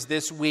verses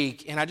this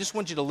week, and I just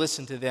want you to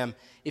listen to them.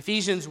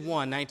 Ephesians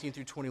 1, 19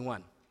 through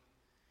 21.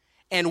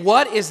 And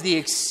what is the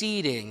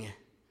exceeding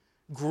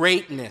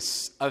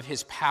greatness of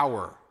his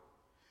power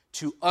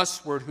to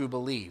usward who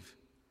believe,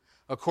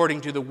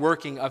 according to the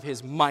working of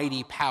his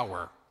mighty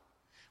power,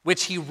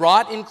 which he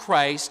wrought in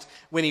Christ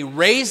when he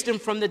raised him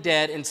from the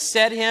dead and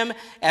set him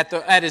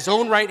at his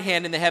own right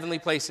hand in the heavenly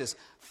places,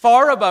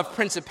 far above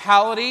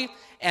principality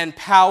and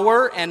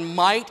power and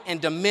might and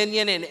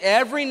dominion and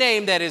every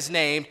name that is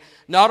named,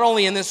 not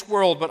only in this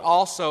world, but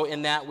also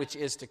in that which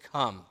is to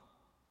come.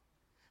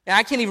 Now,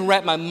 I can't even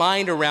wrap my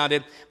mind around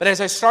it, but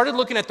as I started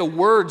looking at the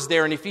words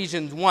there in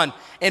Ephesians 1,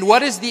 and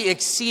what is the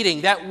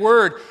exceeding? That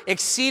word,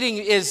 exceeding,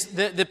 is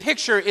the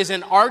picture is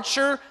an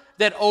archer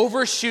that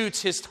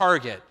overshoots his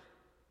target.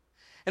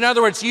 In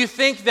other words, you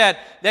think that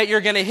you're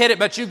going to hit it,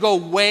 but you go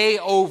way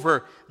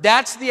over.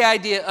 That's the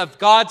idea of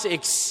God's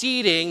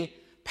exceeding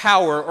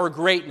power or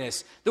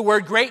greatness. The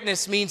word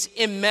greatness means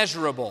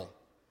immeasurable.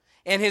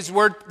 And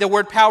the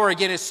word power,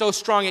 again, is so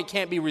strong it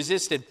can't be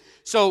resisted.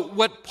 So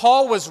what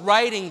Paul was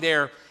writing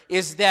there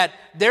is that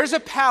there's a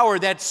power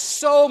that's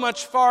so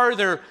much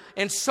farther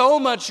and so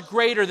much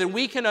greater than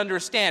we can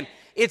understand.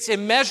 It's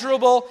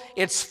immeasurable.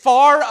 It's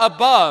far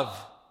above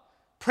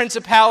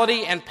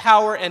principality and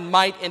power and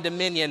might and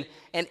dominion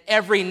and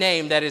every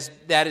name that is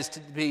to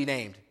be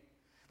named.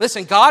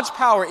 Listen, God's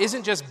power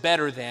isn't just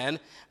better than.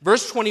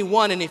 Verse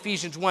 21 in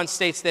Ephesians 1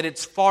 states that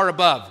it's far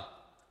above.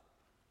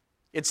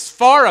 It's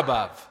far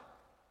above.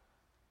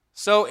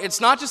 So it's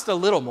not just a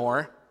little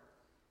more.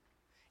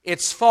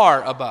 It's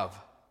far above.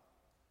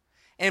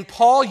 And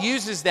Paul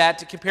uses that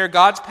to compare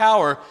God's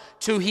power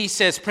to, he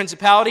says,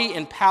 principality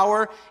and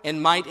power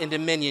and might and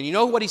dominion. You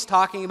know what he's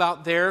talking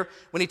about there?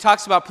 When he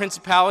talks about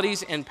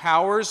principalities and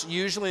powers,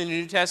 usually in the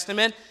New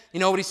Testament, you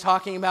know what he's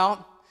talking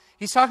about?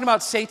 He's talking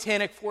about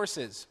satanic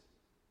forces.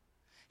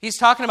 He's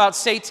talking about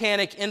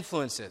satanic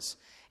influences.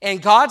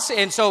 And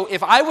so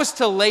if I was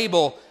to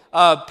label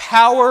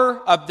power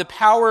of the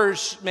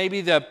powers,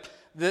 maybe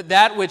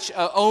that which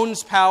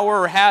owns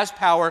power or has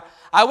power,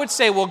 I would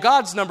say, well,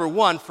 God's number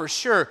one for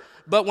sure.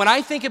 But when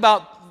I think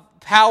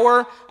about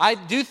power, I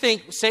do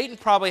think Satan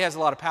probably has a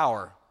lot of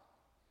power.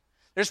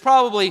 There's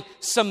probably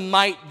some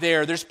might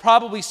there. There's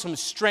probably some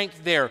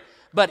strength there.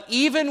 But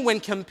even when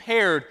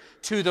compared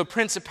to the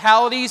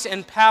principalities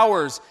and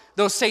powers,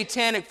 those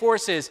satanic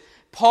forces,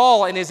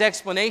 Paul in his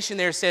explanation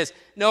there says,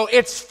 no,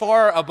 it's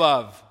far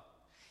above.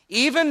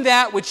 Even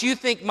that which you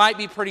think might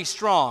be pretty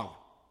strong,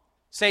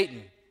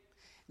 Satan.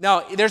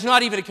 Now, there's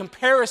not even a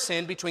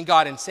comparison between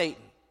God and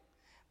Satan.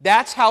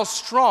 That's how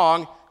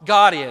strong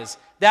God is.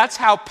 That's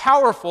how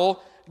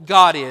powerful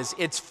God is.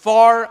 It's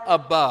far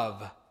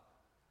above.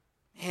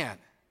 Man,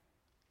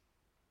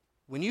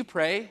 when you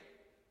pray,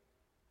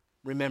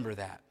 remember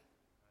that.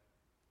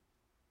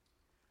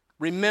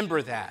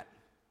 Remember that.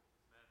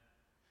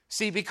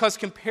 See, because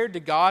compared to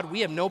God,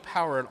 we have no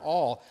power at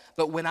all.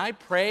 But when I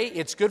pray,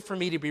 it's good for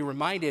me to be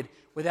reminded,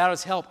 without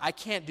His help, I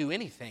can't do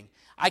anything.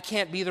 I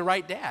can't be the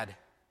right dad.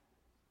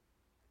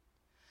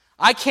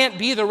 I can't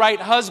be the right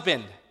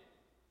husband.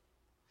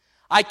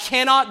 I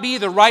cannot be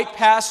the right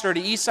pastor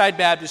to Eastside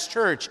Baptist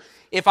Church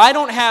if I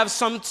don't have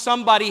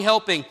somebody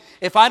helping,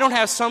 if I don't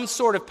have some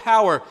sort of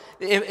power,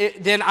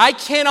 then I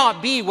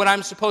cannot be what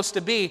I'm supposed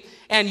to be,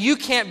 and you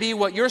can't be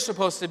what you're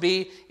supposed to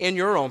be in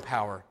your own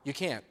power. You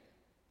can't.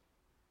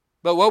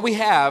 But what we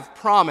have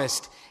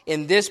promised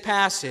in this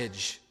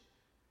passage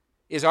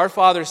is our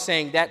Father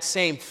saying that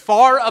same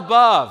far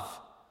above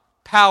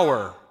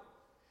power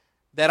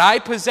that I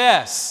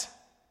possess,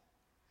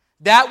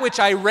 that which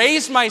I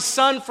raised my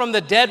Son from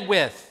the dead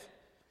with,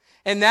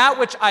 and that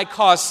which I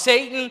caused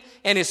Satan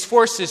and his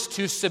forces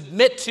to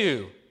submit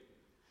to,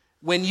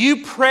 when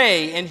you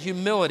pray in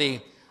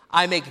humility,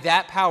 I make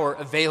that power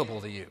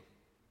available to you.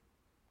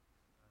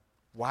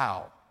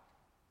 Wow.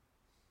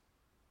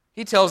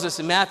 He tells us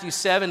in Matthew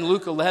 7,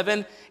 Luke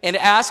 11, and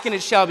ask and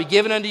it shall be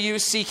given unto you,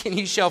 seek and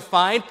you shall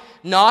find,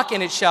 knock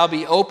and it shall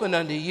be opened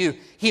unto you.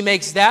 He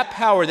makes that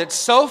power that's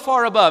so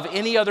far above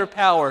any other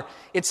power,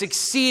 it's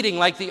exceeding,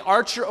 like the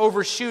archer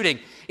overshooting.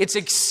 It's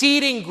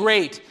exceeding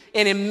great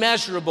and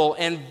immeasurable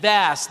and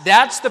vast.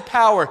 That's the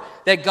power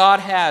that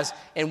God has.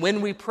 And when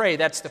we pray,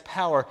 that's the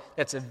power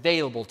that's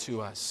available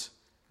to us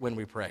when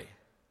we pray.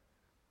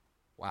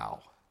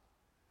 Wow.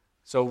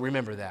 So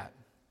remember that.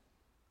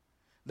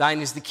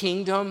 Thine is the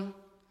kingdom,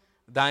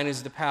 thine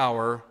is the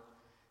power,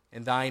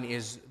 and thine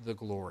is the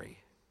glory.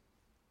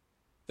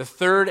 The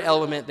third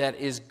element that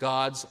is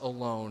God's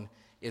alone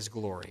is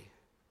glory.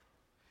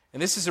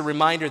 And this is a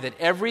reminder that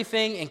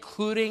everything,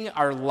 including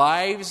our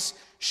lives,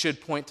 should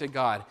point to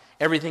God.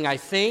 Everything I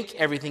think,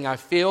 everything I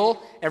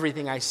feel,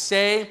 everything I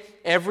say,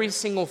 every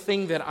single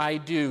thing that I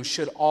do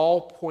should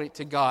all point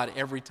to God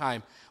every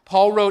time.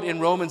 Paul wrote in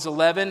Romans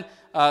 11,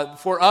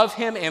 for of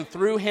him and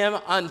through him,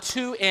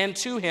 unto and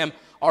to him,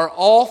 are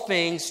all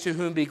things, to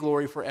whom be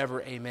glory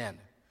forever. Amen.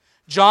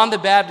 John the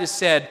Baptist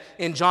said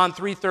in John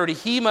 3:30,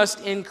 he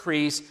must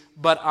increase,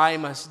 but I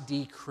must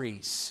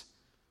decrease.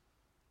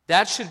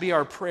 That should be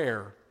our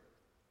prayer.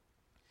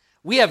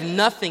 We have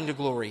nothing to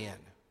glory in,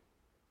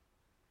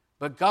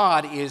 but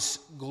God is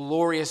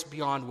glorious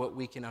beyond what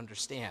we can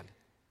understand.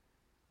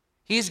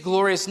 He's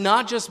glorious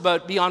not just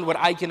beyond what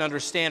I can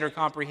understand or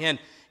comprehend.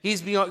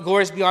 He's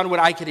glorious beyond what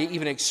I could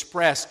even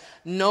express.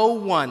 No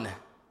one,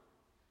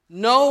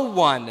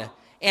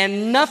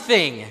 and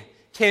nothing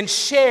can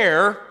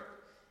share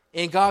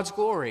in God's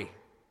glory.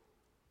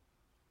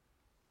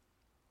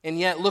 And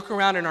yet, look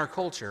around in our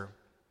culture.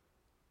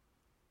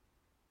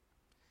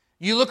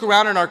 You look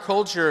around in our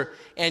culture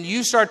and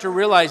you start to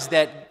realize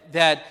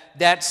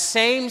that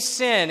same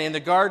sin in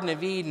the Garden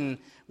of Eden,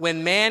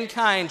 when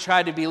mankind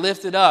tried to be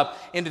lifted up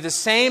into the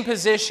same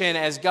position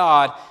as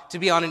God, to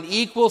be on an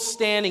equal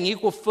standing,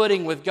 equal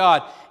footing with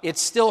God,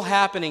 it's still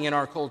happening in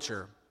our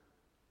culture.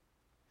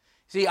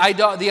 See,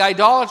 the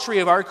idolatry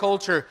of our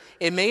culture,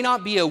 it may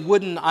not be a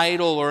wooden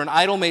idol or an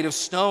idol made of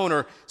stone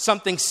or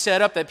something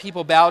set up that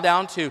people bow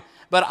down to,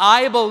 but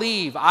I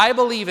believe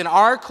in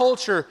our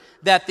culture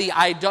that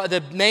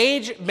the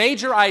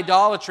major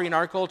idolatry in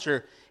our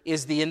culture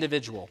is the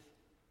individual.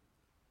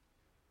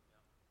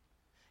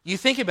 You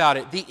think about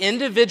it, the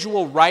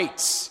individual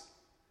rights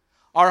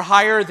are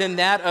higher than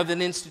that of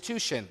an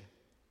institution.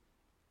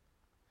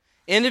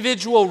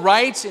 Individual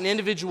rights and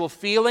individual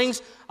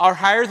feelings are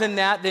higher than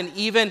that than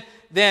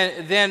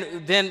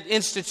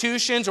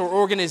institutions or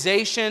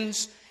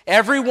organizations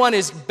Everyone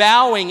is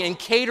bowing and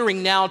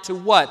catering now to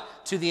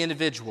what? To the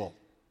individual.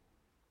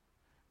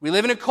 We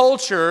live in a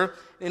culture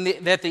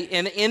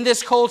in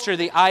this culture,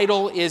 the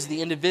idol is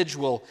the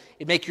individual.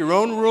 You make your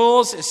own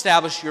rules,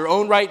 establish your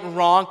own right and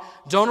wrong.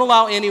 Don't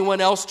allow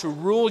anyone else to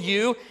rule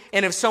you.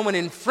 And if someone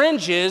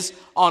infringes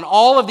on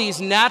all of these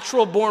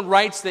natural-born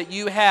rights that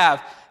you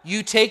have,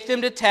 you take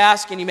them to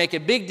task and you make a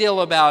big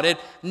deal about it.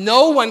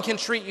 No one can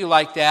treat you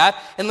like that.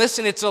 And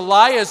listen, it's a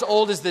lie as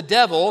old as the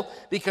devil,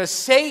 because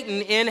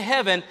Satan in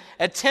heaven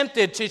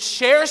attempted to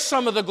share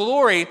some of the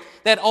glory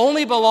that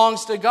only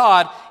belongs to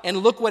God, and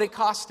look what it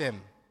cost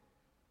him.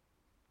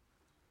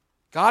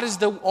 God is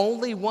the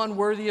only one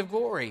worthy of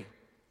glory.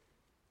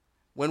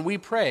 When we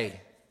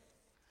pray,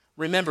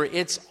 remember,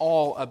 it's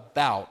all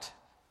about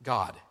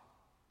God.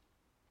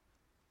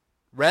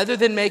 Rather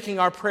than making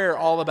our prayer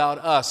all about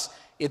us,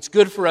 it's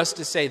good for us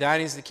to say,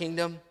 thine is the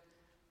kingdom,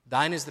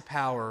 thine is the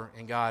power,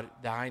 and God,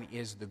 thine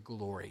is the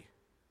glory.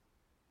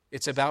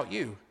 It's about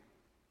you.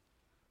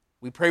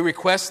 We pray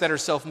requests that are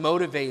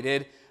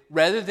self-motivated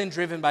rather than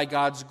driven by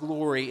God's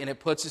glory, and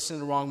it puts us in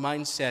the wrong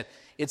mindset.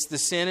 It's the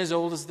sin as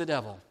old as the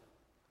devil.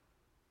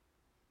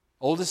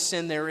 Oldest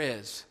sin there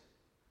is,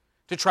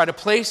 to try to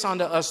place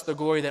onto us the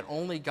glory that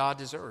only God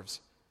deserves.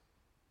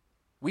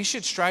 We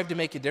should strive to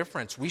make a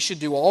difference. We should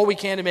do all we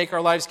can to make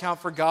our lives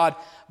count for God,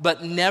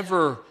 but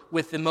never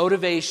with the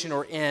motivation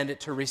or end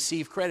to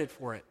receive credit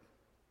for it.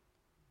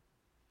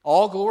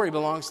 All glory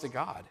belongs to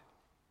God.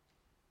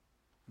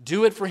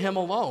 Do it for Him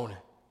alone.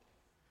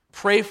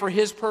 Pray for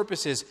His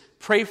purposes.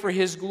 Pray for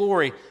His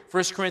glory.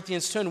 1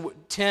 Corinthians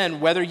 10,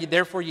 whether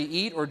therefore you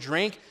eat or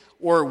drink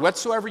or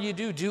whatsoever you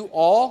do, do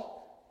all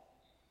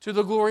to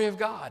the glory of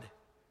God.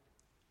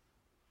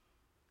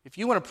 If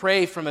you want to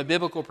pray from a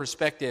biblical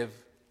perspective,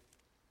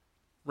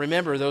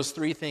 remember those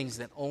three things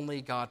that only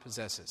God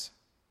possesses.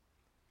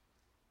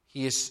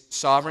 He is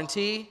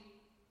sovereignty,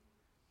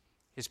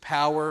 His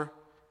power,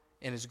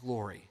 and His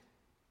glory.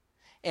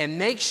 And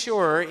make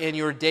sure in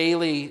your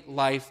daily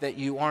life that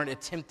you aren't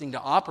attempting to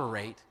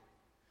operate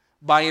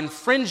by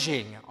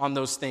infringing on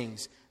those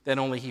things that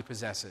only He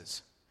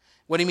possesses.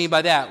 What do you mean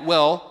by that?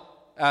 Well,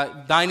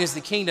 thine is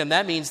the kingdom.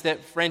 That means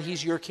that, friend,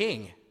 He's your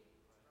king.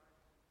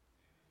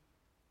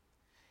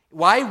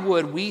 Why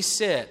would we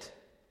sit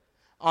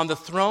on the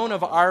throne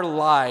of our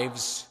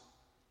lives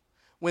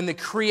when the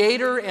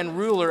creator and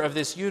ruler of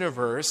this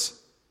universe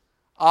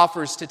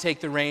offers to take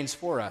the reins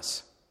for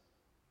us?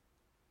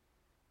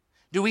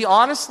 Do we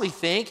honestly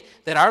think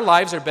that our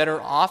lives are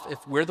better off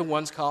if we're the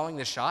ones calling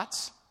the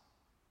shots?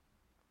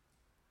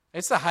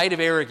 It's the height of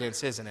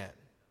arrogance, isn't it?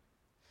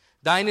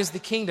 Thine is the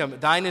kingdom,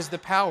 thine is the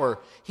power.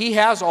 He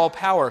has all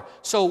power.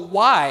 So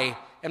why,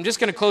 I'm just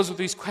going to close with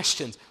these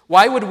questions.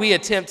 Why would we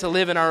attempt to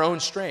live in our own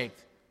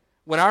strength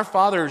when our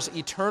Father's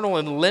eternal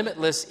and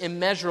limitless,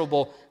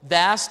 immeasurable,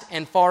 vast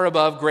and far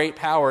above great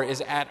power is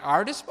at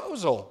our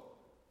disposal?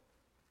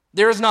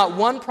 There is not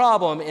one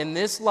problem in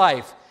this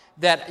life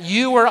that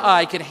you or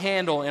I could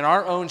handle in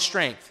our own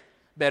strength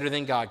better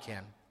than God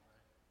can.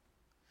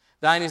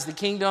 Thine is the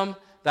kingdom,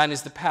 thine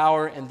is the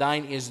power, and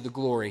thine is the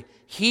glory.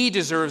 He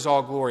deserves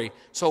all glory.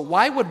 So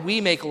why would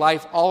we make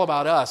life all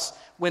about us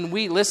when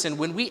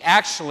we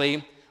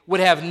actually would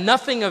have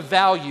nothing of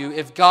value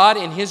if God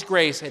in His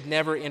grace had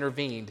never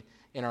intervened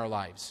in our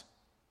lives?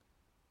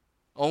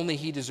 Only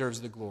He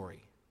deserves the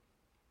glory.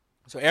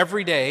 So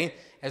every day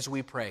as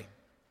we pray,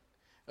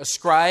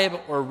 ascribe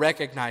or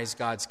recognize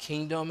God's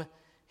kingdom,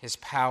 His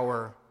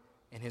power,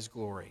 and His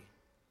glory.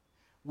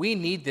 We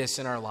need this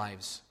in our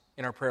lives,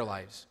 in our prayer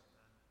lives.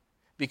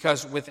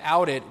 Because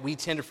without it, we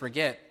tend to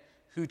forget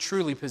who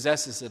truly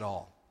possesses it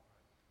all.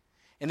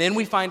 And then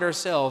we find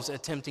ourselves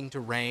attempting to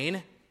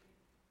reign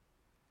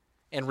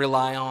and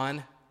rely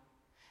on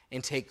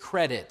and take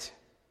credit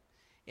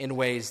in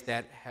ways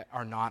that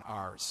are not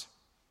ours.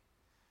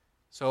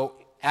 So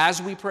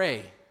as we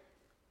pray,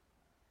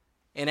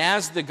 and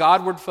as the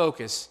Godward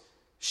focus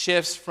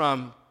shifts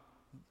from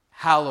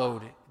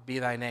hallowed be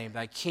thy name,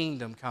 thy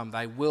kingdom come,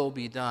 thy will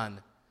be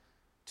done,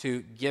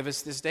 to give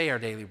us this day our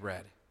daily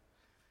bread.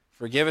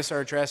 Forgive us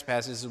our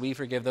trespasses as we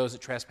forgive those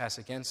that trespass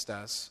against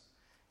us.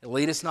 And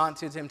lead us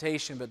not into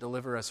temptation, but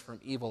deliver us from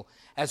evil.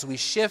 As we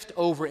shift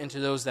over into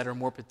those that are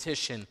more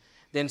petition,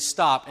 then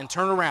stop and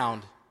turn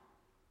around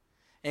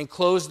and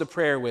close the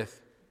prayer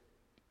with,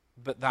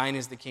 but thine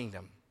is the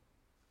kingdom,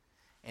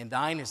 and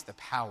thine is the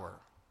power,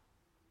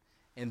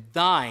 and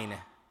thine,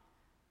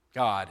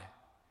 God,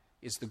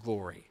 is the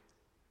glory.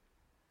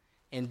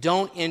 And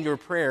don't end your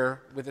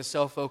prayer with a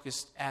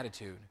self-focused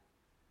attitude.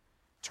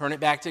 Turn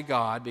it back to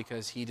God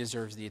because He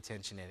deserves the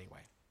attention anyway.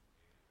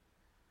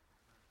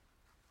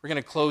 We're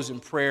going to close in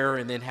prayer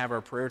and then have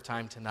our prayer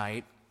time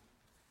tonight.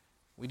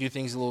 We do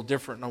things a little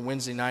different on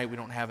Wednesday night. We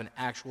don't have an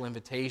actual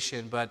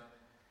invitation, but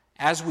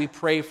as we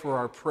pray for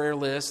our prayer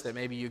list that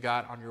maybe you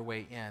got on your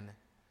way in,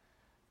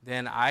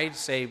 then I'd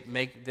say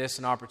make this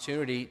an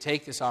opportunity,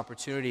 take this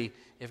opportunity,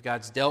 if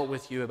God's dealt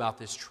with you about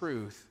this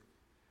truth,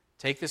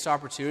 take this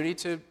opportunity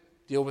to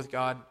deal with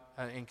God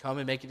and come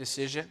and make a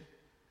decision.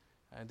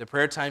 The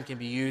prayer time can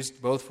be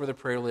used both for the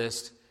prayer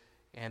list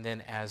And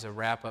then as a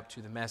wrap-up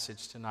to the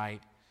message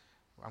tonight,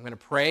 I'm going to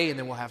pray, and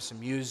then we'll have some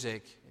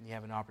music, and you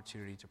have an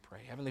opportunity to pray.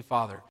 Heavenly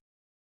Father,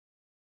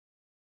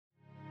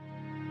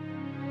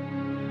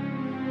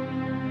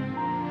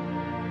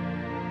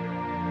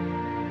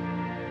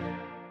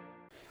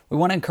 we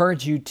want to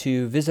encourage you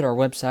to visit our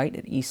website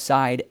at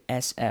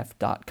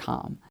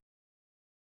eastsidesf.com.